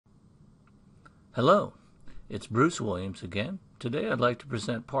Hello, it's Bruce Williams again. Today I'd like to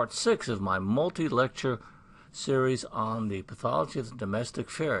present part 6 of my multi-lecture series on the pathology of the domestic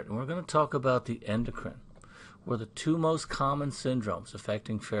ferret. And we're going to talk about the endocrine, where the two most common syndromes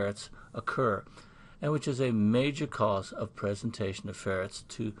affecting ferrets occur, and which is a major cause of presentation of ferrets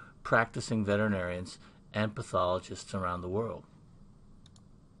to practicing veterinarians and pathologists around the world.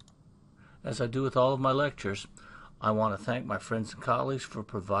 As I do with all of my lectures, I want to thank my friends and colleagues for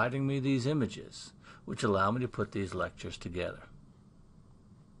providing me these images, which allow me to put these lectures together.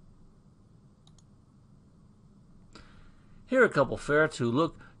 Here are a couple ferrets who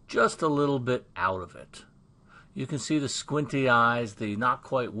look just a little bit out of it. You can see the squinty eyes, the not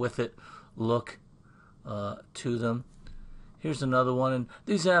quite with it look to them. Here's another one, and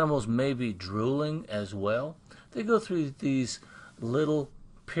these animals may be drooling as well. They go through these little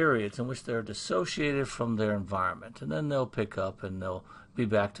periods in which they're dissociated from their environment, and then they'll pick up and they'll be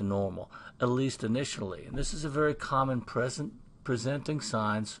back to normal, at least initially. And this is a very common presenting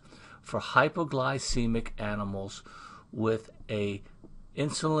signs for hypoglycemic animals with a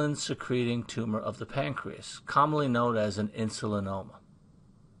insulin secreting tumor of the pancreas, commonly known as an insulinoma.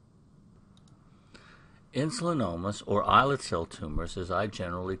 Insulinomas, or islet cell tumors as I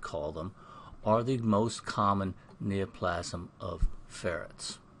generally call them, are the most common neoplasm of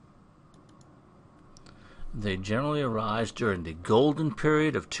ferrets. They generally arise during the golden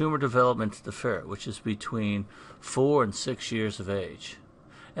period of tumor development to the ferret, which is between 4 and 6 years of age,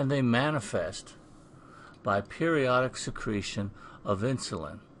 and they manifest by periodic secretion of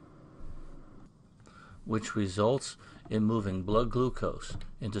insulin, which results in moving blood glucose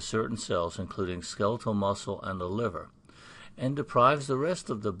into certain cells, including skeletal muscle and the liver, and deprives the rest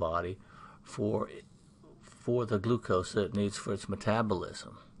of the body for the glucose that it needs for its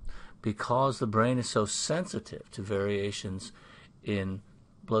metabolism. Because the brain is so sensitive to variations in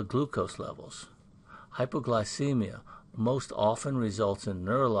blood glucose levels, hypoglycemia most often results in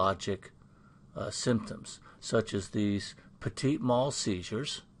neurologic symptoms, such as these petit mal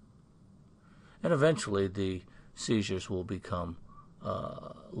seizures, and eventually the seizures will become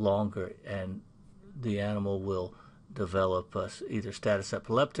longer, and the animal will develop either status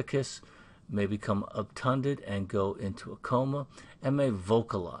epilepticus, may become obtunded and go into a coma, and may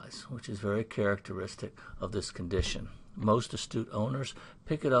vocalize, which is very characteristic of this condition. Most astute owners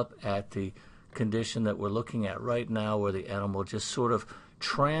pick it up at the condition that we're looking at right now, where the animal just sort of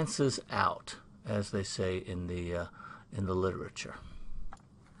trances out, as they say in the literature.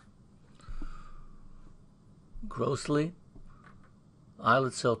 Grossly,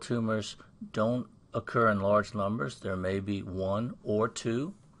 islet cell tumors don't occur in large numbers. There may be 1 or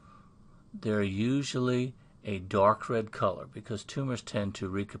 2. They're usually a dark red color because tumors tend to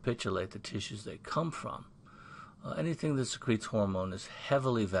recapitulate the tissues they come from. Anything that secretes hormone is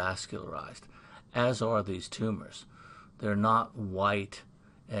heavily vascularized, as are these tumors. They're not white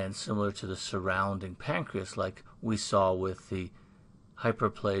and similar to the surrounding pancreas like we saw with the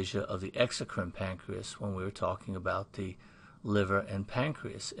hyperplasia of the exocrine pancreas when we were talking about the liver and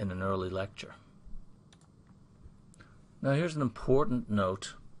pancreas in an early lecture. Now here's an important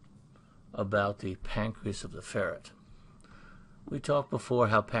note about the pancreas of the ferret. We talked before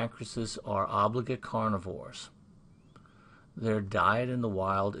how pancreases are obligate carnivores. Their diet in the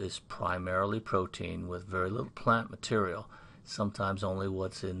wild is primarily protein with very little plant material, sometimes only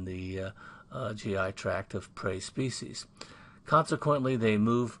what's in the GI tract of prey species. Consequently, they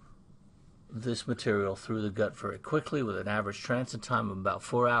move this material through the gut very quickly with an average transit time of about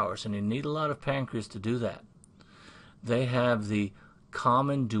 4 hours, and you need a lot of pancreas to do that. They have the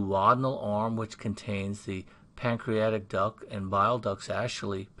common duodenal arm, which contains the pancreatic duct, and bile ducts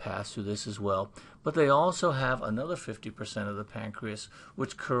actually pass through this as well. But they also have another 50% of the pancreas,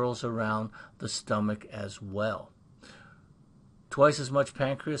 which curls around the stomach as well. Twice as much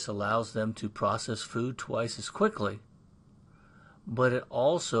pancreas allows them to process food twice as quickly, but it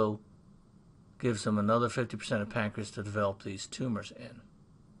also gives them another 50% of pancreas to develop these tumors in.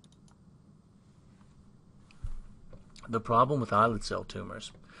 The problem with islet cell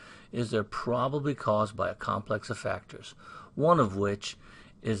tumors is they're probably caused by a complex of factors, one of which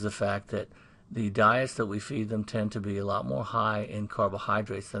is the fact that the diets that we feed them tend to be a lot more high in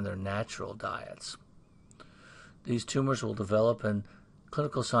carbohydrates than their natural diets. These tumors will develop, and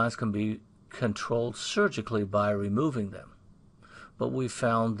clinical signs can be controlled surgically by removing them. But we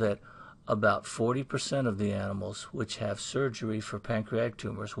found that about 40% of the animals which have surgery for pancreatic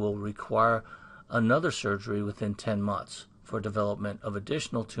tumors will require another surgery within 10 months for development of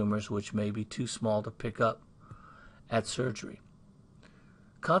additional tumors which may be too small to pick up at surgery.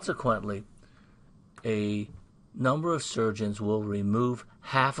 Consequently, a number of surgeons will remove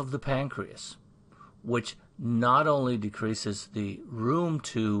half of the pancreas which not only decreases the room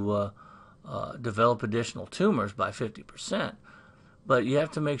to develop additional tumors by 50%, but you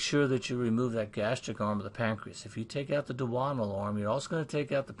have to make sure that you remove that gastric arm of the pancreas. If you take out the duodenal arm, you're also going to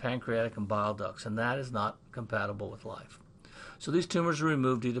take out the pancreatic and bile ducts, and that is not compatible with life. So these tumors are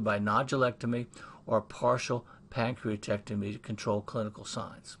removed either by nodulectomy or partial pancreatectomy to control clinical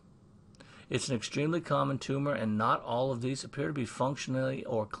signs. It's an extremely common tumor, and not all of these appear to be functionally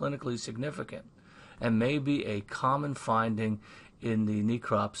or clinically significant, and may be a common finding in the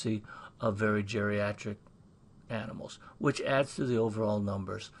necropsy of very geriatric animals, which adds to the overall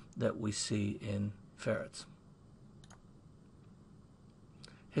numbers that we see in ferrets.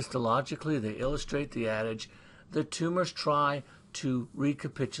 Histologically, they illustrate the adage that tumors try to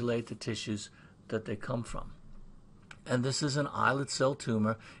recapitulate the tissues that they come from. And this is an islet cell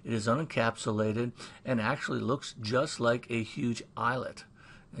tumor. It is unencapsulated and actually looks just like a huge islet.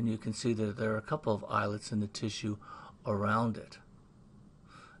 And you can see that there are a couple of islets in the tissue around it.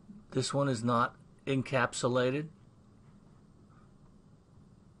 This one is not encapsulated.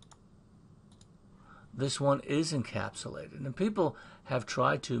 This one is encapsulated. And people have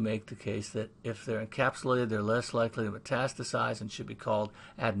tried to make the case that if they're encapsulated, they're less likely to metastasize and should be called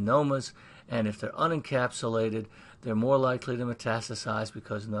adenomas. And if they're unencapsulated, they're more likely to metastasize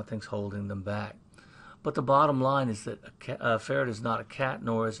because nothing's holding them back. But the bottom line is that a ferret is not a cat,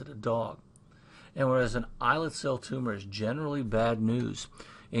 nor is it a dog. And whereas an islet cell tumor is generally bad news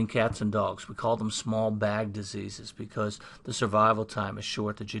in cats and dogs, we call them small bag diseases because the survival time is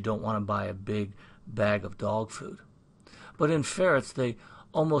short, that you don't want to buy a big bag of dog food. But in ferrets, they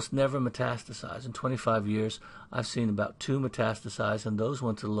almost never metastasize. In 25 years, I've seen about 2 metastasize, and those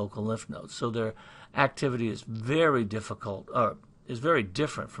went to the local lymph nodes. So their activity is very difficult, or is very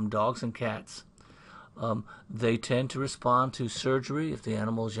different from dogs and cats. They tend to respond to surgery if the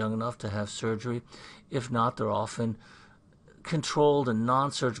animal is young enough to have surgery. If not, they're often controlled and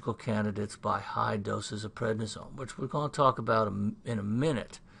non-surgical candidates by high doses of prednisone, which we're going to talk about in a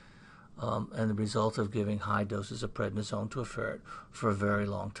minute, and the result of giving high doses of prednisone to a ferret for a very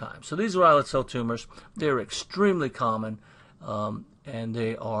long time. So these are islet cell tumors. They're extremely common, and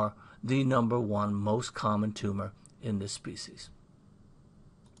they are the #1 most common tumor in this species.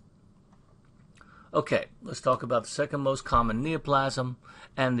 Okay, let's talk about the second most common neoplasm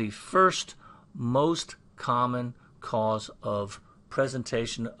and the first most common cause of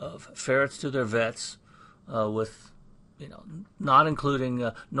presentation of ferrets to their vets with, not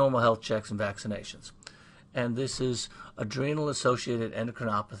including normal health checks and vaccinations. And this is adrenal-associated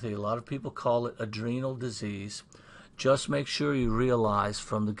endocrinopathy. A lot of people call it adrenal disease. Just make sure you realize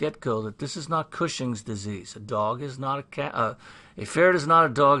from the get-go that this is not Cushing's disease. A dog is not a cat. A ferret is not a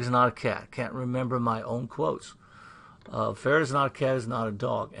dog, is not a cat. Can't remember my own quotes. Ferret is not a cat, is not a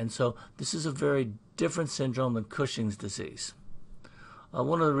dog. And so this is a very different syndrome than Cushing's disease.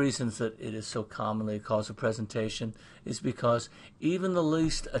 One of the reasons that it is so commonly a cause of presentation is because even the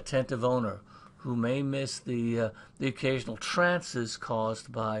least attentive owner who may miss the occasional trances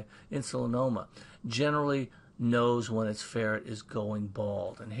caused by insulinoma generally knows when its ferret is going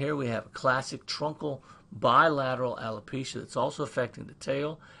bald. And here we have a classic truncal bilateral alopecia that's also affecting the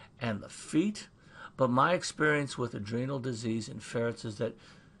tail and the feet. But my experience with adrenal disease in ferrets is that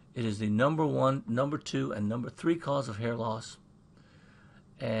it is the #1, #2, and #3 cause of hair loss.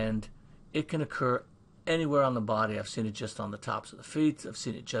 And it can occur anywhere on the body. I've seen it just on the tops of the feet. I've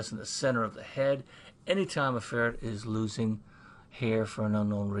seen it just in the center of the head. Anytime a ferret is losing hair for an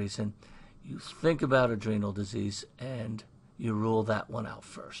unknown reason, you think about adrenal disease and you rule that one out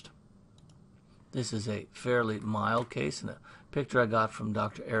first. This is a fairly mild case, and a picture I got from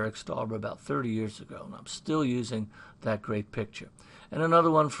Dr. Eric Stauber about 30 years ago, and I'm still using that great picture. And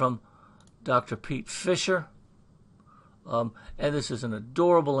another one from Dr. Pete Fisher. And this is an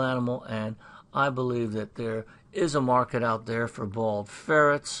adorable animal, and I believe that there is a market out there for bald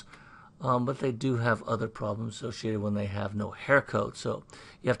ferrets, but they do have other problems associated when they have no hair coat. So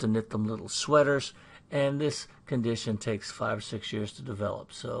you have to knit them little sweaters, and this condition takes 5 or 6 years to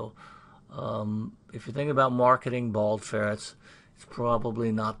develop. So if you're thinking about marketing bald ferrets, it's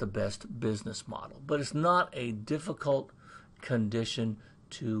probably not the best business model. But it's not a difficult condition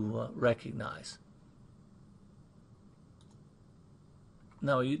to recognize.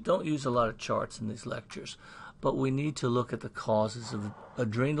 Now, you don't use a lot of charts in these lectures, but we need to look at the causes of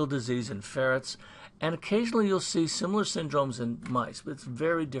adrenal disease in ferrets, and occasionally you'll see similar syndromes in mice, but it's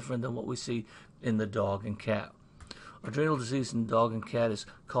very different than what we see in the dog and cat. Adrenal disease in dog and cat is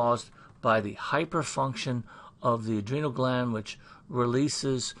caused by the hyperfunction of the adrenal gland, which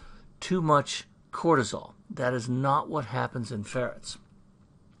releases too much cortisol. That is not what happens in ferrets.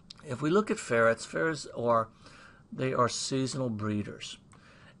 If we look at ferrets, they are seasonal breeders.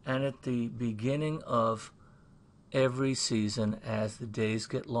 And at the beginning of every season, as the days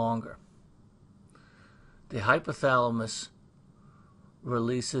get longer, the hypothalamus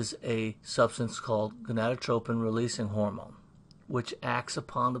releases a substance called gonadotropin-releasing hormone, which acts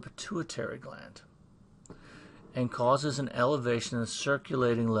upon the pituitary gland and causes an elevation in the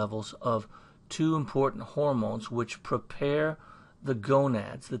circulating levels of two important hormones which prepare the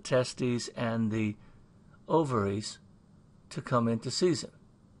gonads, the testes and the ovaries, to come into season.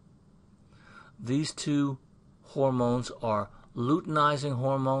 These two hormones are luteinizing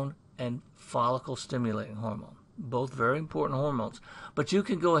hormone and follicle-stimulating hormone, both very important hormones. But you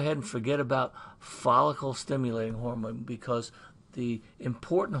can go ahead and forget about follicle-stimulating hormone, because the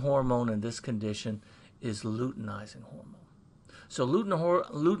important hormone in this condition is luteinizing hormone. So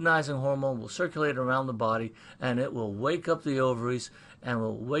luteinizing hormone will circulate around the body, and it will wake up the ovaries and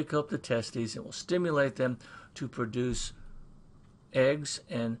will wake up the testes and will stimulate them to produce eggs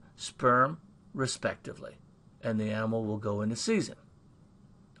and sperm respectively, and the animal will go into season.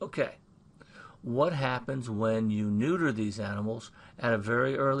 Okay, what happens when you neuter these animals at a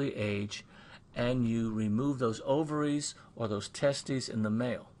very early age and you remove those ovaries or those testes in the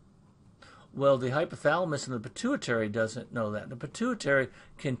male? Well, the hypothalamus and the pituitary doesn't know that. The pituitary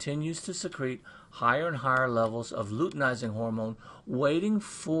continues to secrete higher and higher levels of luteinizing hormone, waiting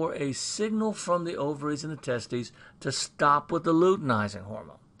for a signal from the ovaries and the testes to stop with the luteinizing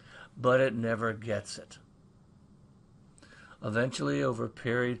hormone. But it never gets it. Eventually, over a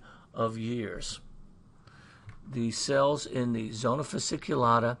period of years, the cells in the zona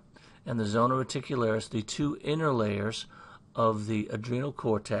fasciculata and the zona reticularis, the two inner layers of the adrenal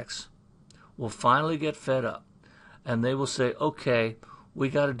cortex, will finally get fed up, and they will say, okay, we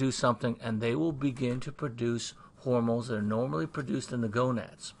got to do something, and they will begin to produce hormones that are normally produced in the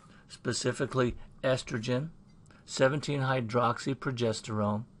gonads, specifically estrogen,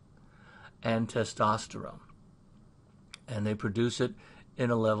 17-hydroxyprogesterone, and testosterone. And they produce it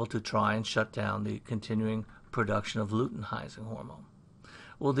in a level to try and shut down the continuing production of luteinizing hormone.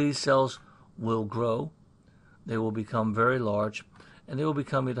 Well, these cells will grow, they will become very large, and they will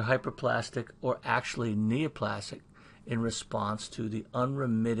become either hyperplastic or actually neoplastic in response to the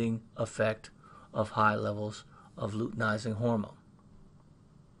unremitting effect of high levels of luteinizing hormone.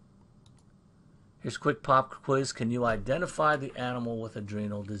 Here's a quick pop quiz. Can you identify the animal with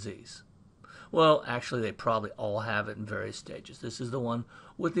adrenal disease? Well, actually, they probably all have it in various stages. This is the one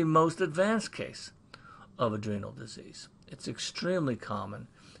with the most advanced case of adrenal disease. It's extremely common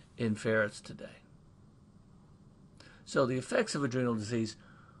in ferrets today. So the effects of adrenal disease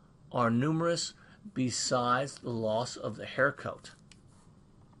are numerous besides the loss of the hair coat.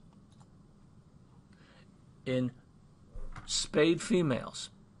 In spayed females,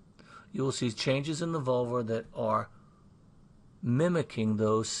 you will see changes in the vulva that are mimicking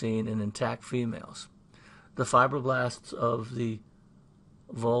those seen in intact females. The fibroblasts of the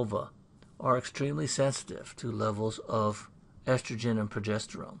vulva are extremely sensitive to levels of estrogen and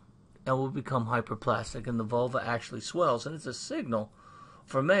progesterone and will become hyperplastic, and the vulva actually swells, and it's a signal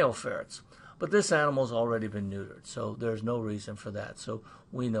for male ferrets. But this animal's already been neutered, so there's no reason for that. So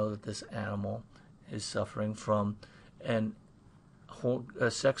we know that this animal is suffering from a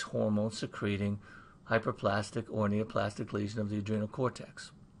sex hormone secreting hyperplastic or neoplastic lesion of the adrenal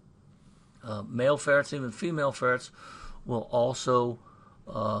cortex. Male ferrets, even female ferrets, will also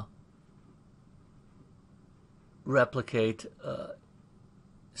replicate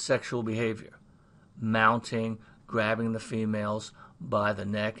sexual behavior, mounting, grabbing the females by the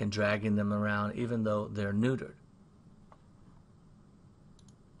neck and dragging them around even though they're neutered.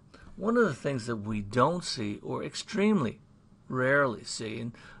 One of the things that we don't see, or extremely rarely see,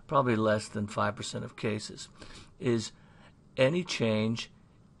 and probably less than 5% of cases, is any change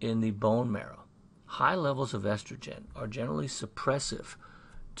in the bone marrow. High levels of estrogen are generally suppressive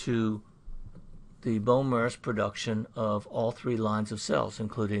to the bone marrow's production of all three lines of cells,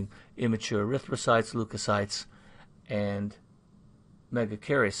 including immature erythrocytes, leukocytes, and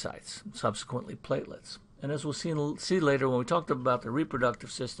megakaryocytes, subsequently platelets. And as we'll see later when we talk about the reproductive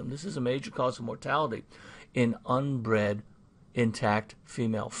system, this is a major cause of mortality in unbred intact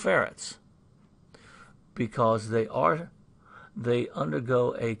female ferrets, because they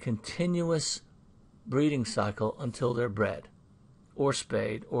undergo a continuous breeding cycle until they're bred or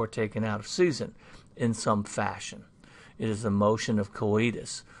spayed or taken out of season in some fashion. It is the motion of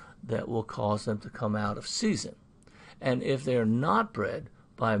coitus that will cause them to come out of season. And if they're not bred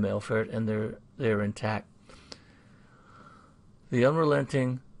by a male ferret and they're intact, the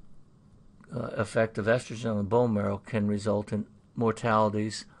unrelenting effect of estrogen on the bone marrow can result in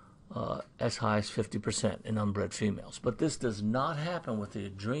mortalities as high as 50% in unbred females. But this does not happen with the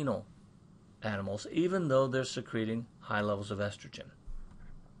adrenal animals, even though they're secreting high levels of estrogen.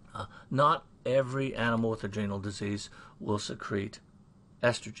 Not every animal with adrenal disease will secrete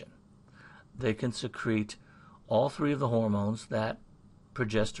estrogen. They can secrete all three of the hormones, that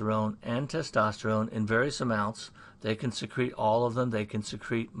progesterone and testosterone, in various amounts. They can secrete all of them. They can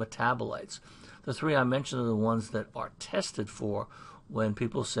secrete metabolites. The three I mentioned are the ones that are tested for when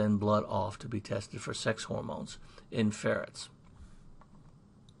people send blood off to be tested for sex hormones in ferrets.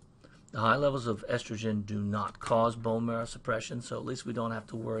 The high levels of estrogen do not cause bone marrow suppression, so at least we don't have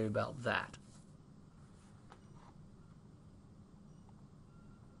to worry about that.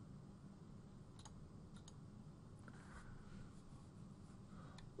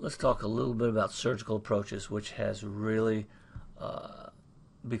 Let's talk a little bit about surgical approaches, which has really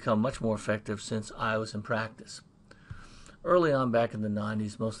become much more effective since I was in practice. Early on, back in the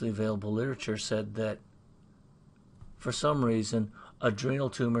 90s, mostly available literature said that for some reason,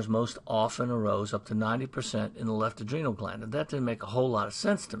 adrenal tumors most often arose up to 90% in the left adrenal gland, and that didn't make a whole lot of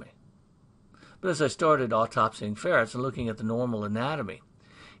sense to me. But as I started autopsying ferrets and looking at the normal anatomy,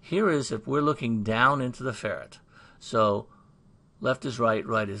 here is if we're looking down into the ferret. So left is right,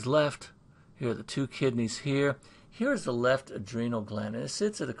 right is left. Here are the two kidneys here. Here is the left adrenal gland, and it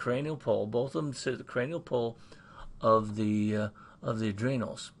sits at the cranial pole. Both of them sit at the cranial pole of the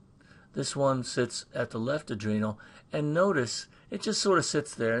adrenals. This one sits at the left adrenal, and notice it just sort of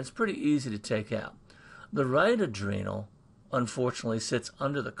sits there, and it's pretty easy to take out. The right adrenal, unfortunately, sits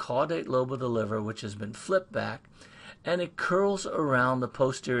under the caudate lobe of the liver, which has been flipped back, and it curls around the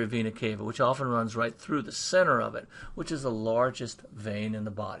posterior vena cava, which often runs right through the center of it, which is the largest vein in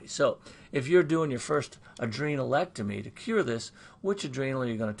the body. So if you're doing your first adrenalectomy to cure this, which adrenal are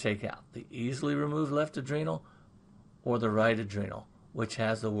you going to take out? The easily removed left adrenal or the right adrenal, which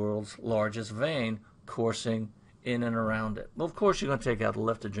has the world's largest vein coursing in and around it? Well, of course you're going to take out the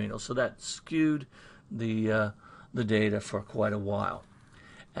left adrenal, so that skewed the data for quite a while.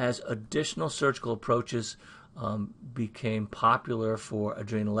 As additional surgical approaches became popular for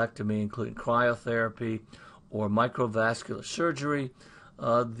adrenalectomy, including cryotherapy or microvascular surgery,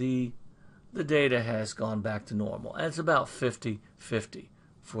 the data has gone back to normal. And it's about 50-50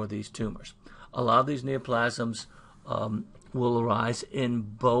 for these tumors. A lot of these neoplasms will arise in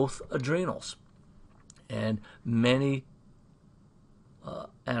both adrenals. And many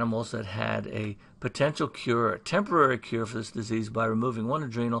animals that had a potential cure, a temporary cure for this disease by removing one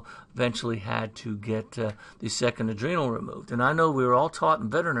adrenal, eventually had to get the second adrenal removed. And I know we were all taught in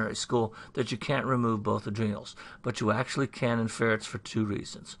veterinary school that you can't remove both adrenals, but you actually can in ferrets for two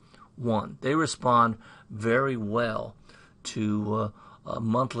reasons. One, they respond very well to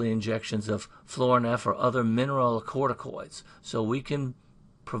monthly injections of Florinef or other mineralocorticoids, so we can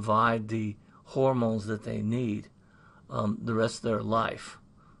provide the hormones that they need the rest of their life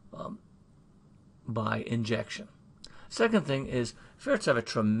by injection. Second thing is ferrets have a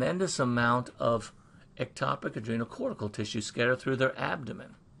tremendous amount of ectopic adrenocortical tissue scattered through their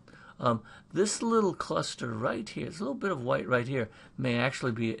abdomen. This little cluster right here, this little bit of white right here, may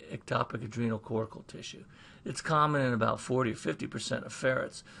actually be ectopic adrenocortical tissue. It's common in about 40 or 50% of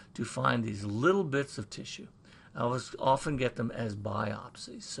ferrets to find these little bits of tissue. I often get them as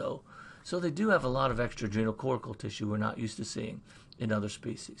biopsies. So they do have a lot of extra adrenocortical tissue we're not used to seeing in other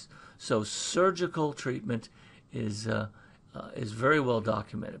species. So surgical treatment is very well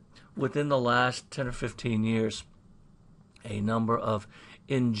documented. Within the last 10 or 15 years, a number of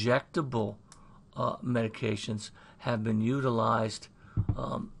injectable medications have been utilized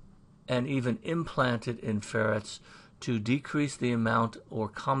and even implanted in ferrets to decrease the amount or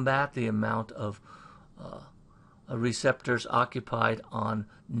combat the amount of receptors occupied on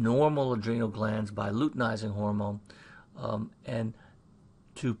normal adrenal glands by luteinizing hormone, and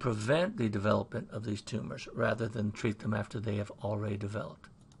to prevent the development of these tumors rather than treat them after they have already developed.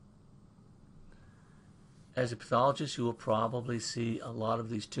 As a pathologist, you will probably see a lot of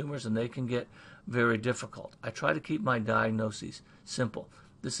these tumors, and they can get very difficult. I try to keep my diagnoses simple.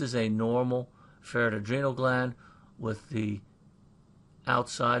 This is a normal ferret adrenal gland with the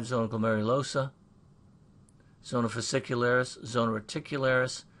outside zona glomerulosa, zona fascicularis, zona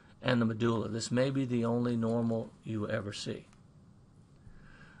reticularis, and the medulla. This may be the only normal you ever see.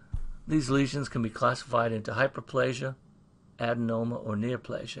 These lesions can be classified into hyperplasia, adenoma, or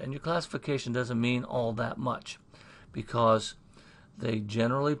neoplasia. And your classification doesn't mean all that much because they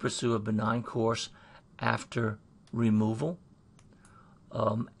generally pursue a benign course after removal.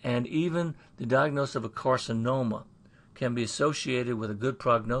 And even the diagnosis of a carcinoma can be associated with a good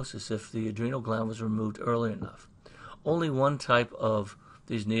prognosis if the adrenal gland was removed early enough. Only one type of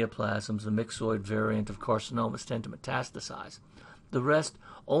these neoplasms, the myxoid variant of carcinomas, tend to metastasize. The rest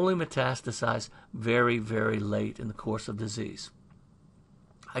only metastasize very, very late in the course of disease.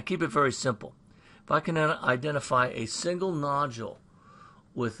 I keep it very simple. If I can identify a single nodule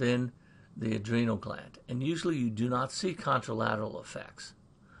within the adrenal gland, and usually you do not see contralateral effects,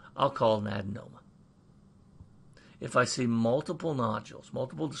 I'll call it an adenoma. If I see multiple nodules,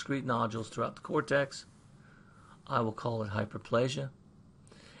 multiple discrete nodules throughout the cortex, I will call it hyperplasia.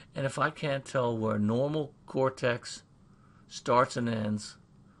 And if I can't tell where normal cortex starts and ends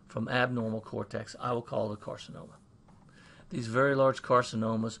from abnormal cortex, I will call it a carcinoma. These very large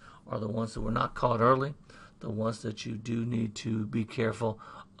carcinomas are the ones that were not caught early, the ones that you do need to be careful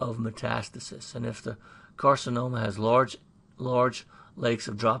of metastasis. And if the carcinoma has large lakes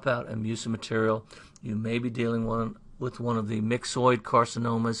of dropout and mucin material, you may be dealing with one of the myxoid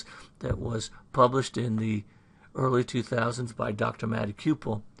carcinomas that was published in the early 2000s by Dr. Matty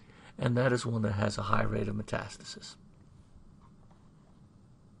Kupel, and that is one that has a high rate of metastasis.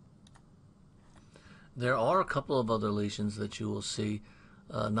 There are a couple of other lesions that you will see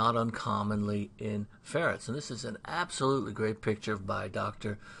not uncommonly in ferrets, and this is an absolutely great picture by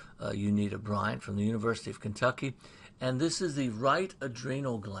Dr. Unita Bryant from the University of Kentucky, and this is the right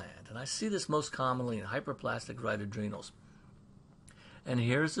adrenal gland, and I see this most commonly in hyperplastic right adrenals. And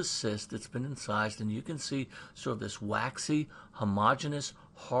here's a cyst that's been incised, and you can see sort of this waxy, homogeneous,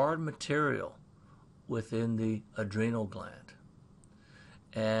 hard material within the adrenal gland.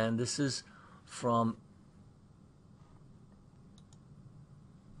 And this is from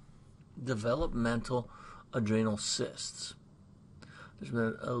developmental adrenal cysts. There's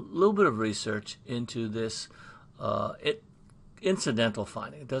been a little bit of research into this incidental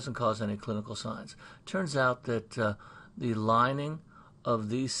finding. It doesn't cause any clinical signs. Turns out that the lining of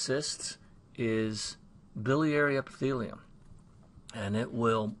these cysts is biliary epithelium, and it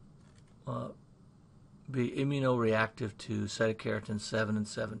will be immunoreactive to cytokeratin 7 and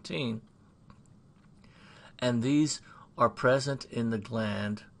 17, and these are present in the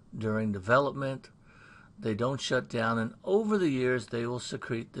gland during development. They don't shut down, and over the years they will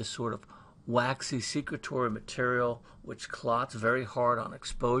secrete this sort of waxy secretory material which clots very hard on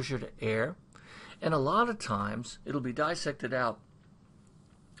exposure to air, and a lot of times it'll be dissected out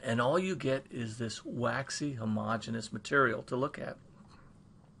and all you get is this waxy homogeneous material to look at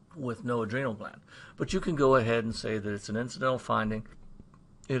with no adrenal gland. But you can go ahead and say that it's an incidental finding.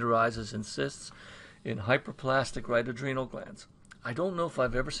 It arises in cysts in hyperplastic right adrenal glands. I don't know if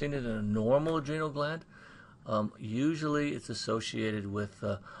I've ever seen it in a normal adrenal gland. Usually it's associated with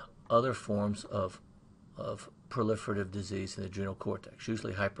other forms of proliferative disease in the adrenal cortex,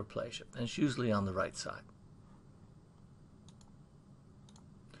 usually hyperplasia, and it's usually on the right side.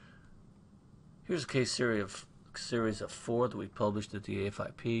 Here's a case series of 4 that we published at the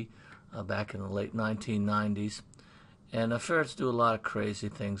AFIP back in the late 1990s. And ferrets do a lot of crazy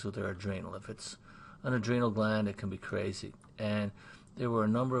things with their adrenal. If it's an adrenal gland, it can be crazy. And there were a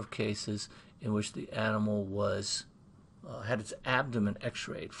number of cases in which the animal was had its abdomen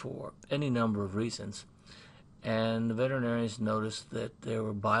x-rayed for any number of reasons. And the veterinarians noticed that there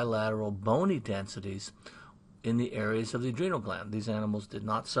were bilateral bony densities in the areas of the adrenal gland. These animals did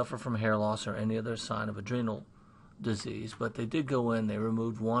not suffer from hair loss or any other sign of adrenal disease, but they did go in, they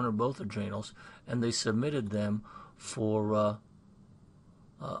removed one or both adrenals, and they submitted them for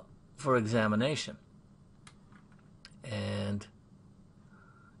examination. And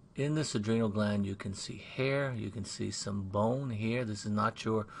in this adrenal gland you can see hair, you can see some bone here. This is not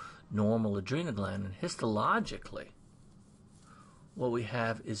your normal adrenal gland, and histologically what we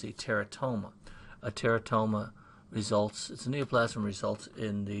have is a teratoma. A teratoma results, it's a neoplasm, results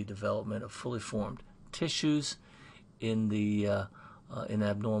in the development of fully formed tissues in the in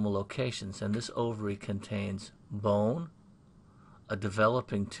abnormal locations, and this ovary contains bone, a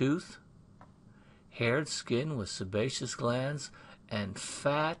developing tooth, haired skin with sebaceous glands, and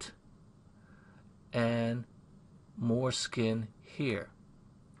fat, and more skin here.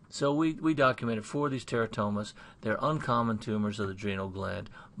 So we documented 4 of these teratomas. They're uncommon tumors of the adrenal gland.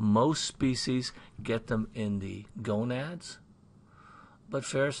 Most species get them in the gonads, but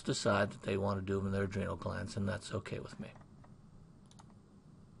ferrets decide that they want to do them in their adrenal glands, and that's okay with me.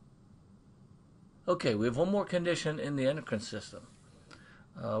 Okay, we have one more condition in the endocrine system.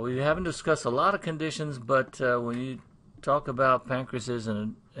 We haven't discussed a lot of conditions, but when you talk about pancreases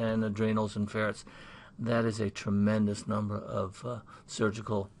and adrenals and ferrets, that is a tremendous number of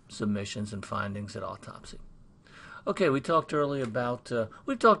surgical submissions and findings at autopsy. Okay, we talked earlier about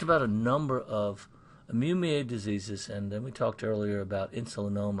we've talked about a number of immune-mediated diseases, and then we talked earlier about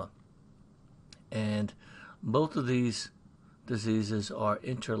insulinoma. And both of these diseases are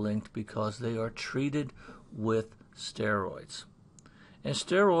interlinked because they are treated with steroids. And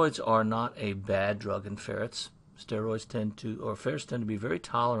steroids are not a bad drug in ferrets. Ferrets tend to be very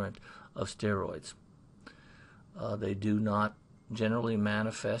tolerant of steroids. They do not generally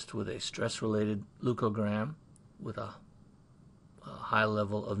manifest with a stress-related leukogram with a high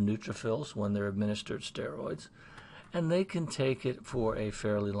level of neutrophils when they're administered steroids, and they can take it for a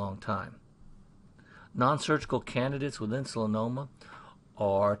fairly long time. Non-surgical candidates with insulinoma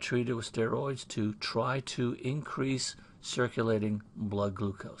are treated with steroids to try to increase circulating blood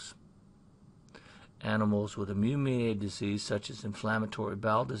glucose. Animals with immune-mediated disease, such as inflammatory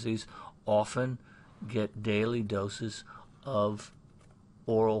bowel disease, often get daily doses of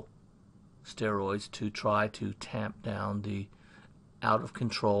oral steroids to try to tamp down the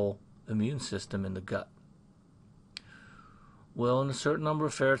out-of-control immune system in the gut. Well, in a certain number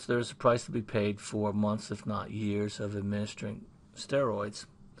of ferrets, there's a price to be paid for months, if not years, of administering steroids.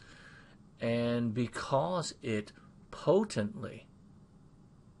 And because it potently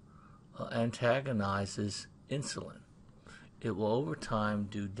antagonizes insulin, it will over time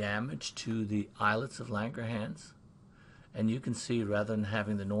do damage to the islets of Langerhans. And you can see, rather than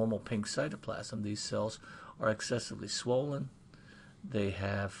having the normal pink cytoplasm, these cells are excessively swollen. They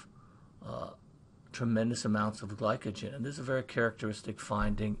have tremendous amounts of glycogen. And this is a very characteristic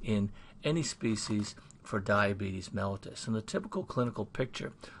finding in any species for diabetes mellitus. And the typical clinical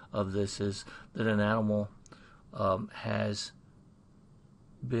picture of this is that an animal has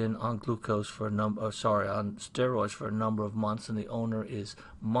been on on steroids for a number of months, and the owner is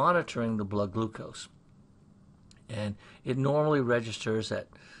monitoring the blood glucose. And it normally registers at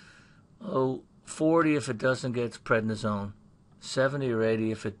 40 if it doesn't get its prednisone, 70 or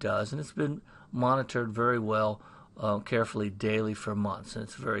 80 if it does, and it's been monitored very well, carefully daily for months, and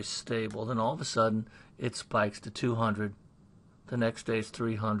it's very stable. Then all of a sudden it spikes to 200, the next day it's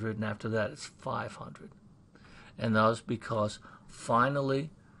 300, and after that it's 500. And that was because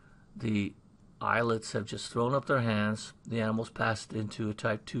finally the islets have just thrown up their hands. The animal's passed into a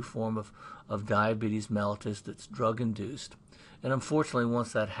type 2 form of diabetes mellitus that's drug-induced. And unfortunately,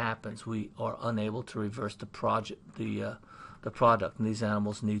 once that happens, we are unable to reverse the product, and these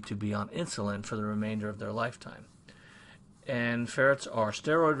animals need to be on insulin for the remainder of their lifetime. And ferrets are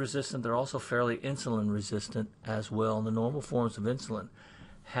steroid resistant. They're also fairly insulin resistant as well. And the normal forms of insulin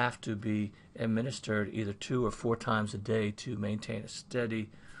have to be administered either 2 or 4 times a day to maintain a steady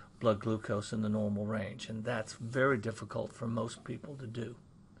blood glucose in the normal range. And that's very difficult for most people to do.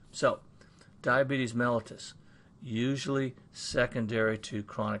 So, diabetes mellitus, usually secondary to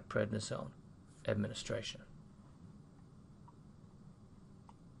chronic prednisone administration.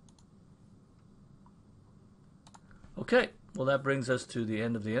 Okay, well, that brings us to the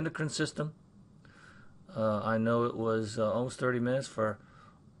end of the endocrine system. I know it was almost 30 minutes for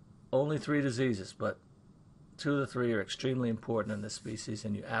only 3 diseases, but 2 of the 3 are extremely important in this species,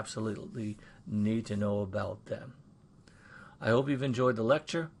 and you absolutely need to know about them. I hope you've enjoyed the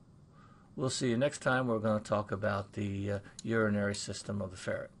lecture. We'll see you next time. We're going to talk about the urinary system of the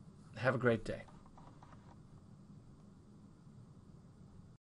ferret. Have a great day.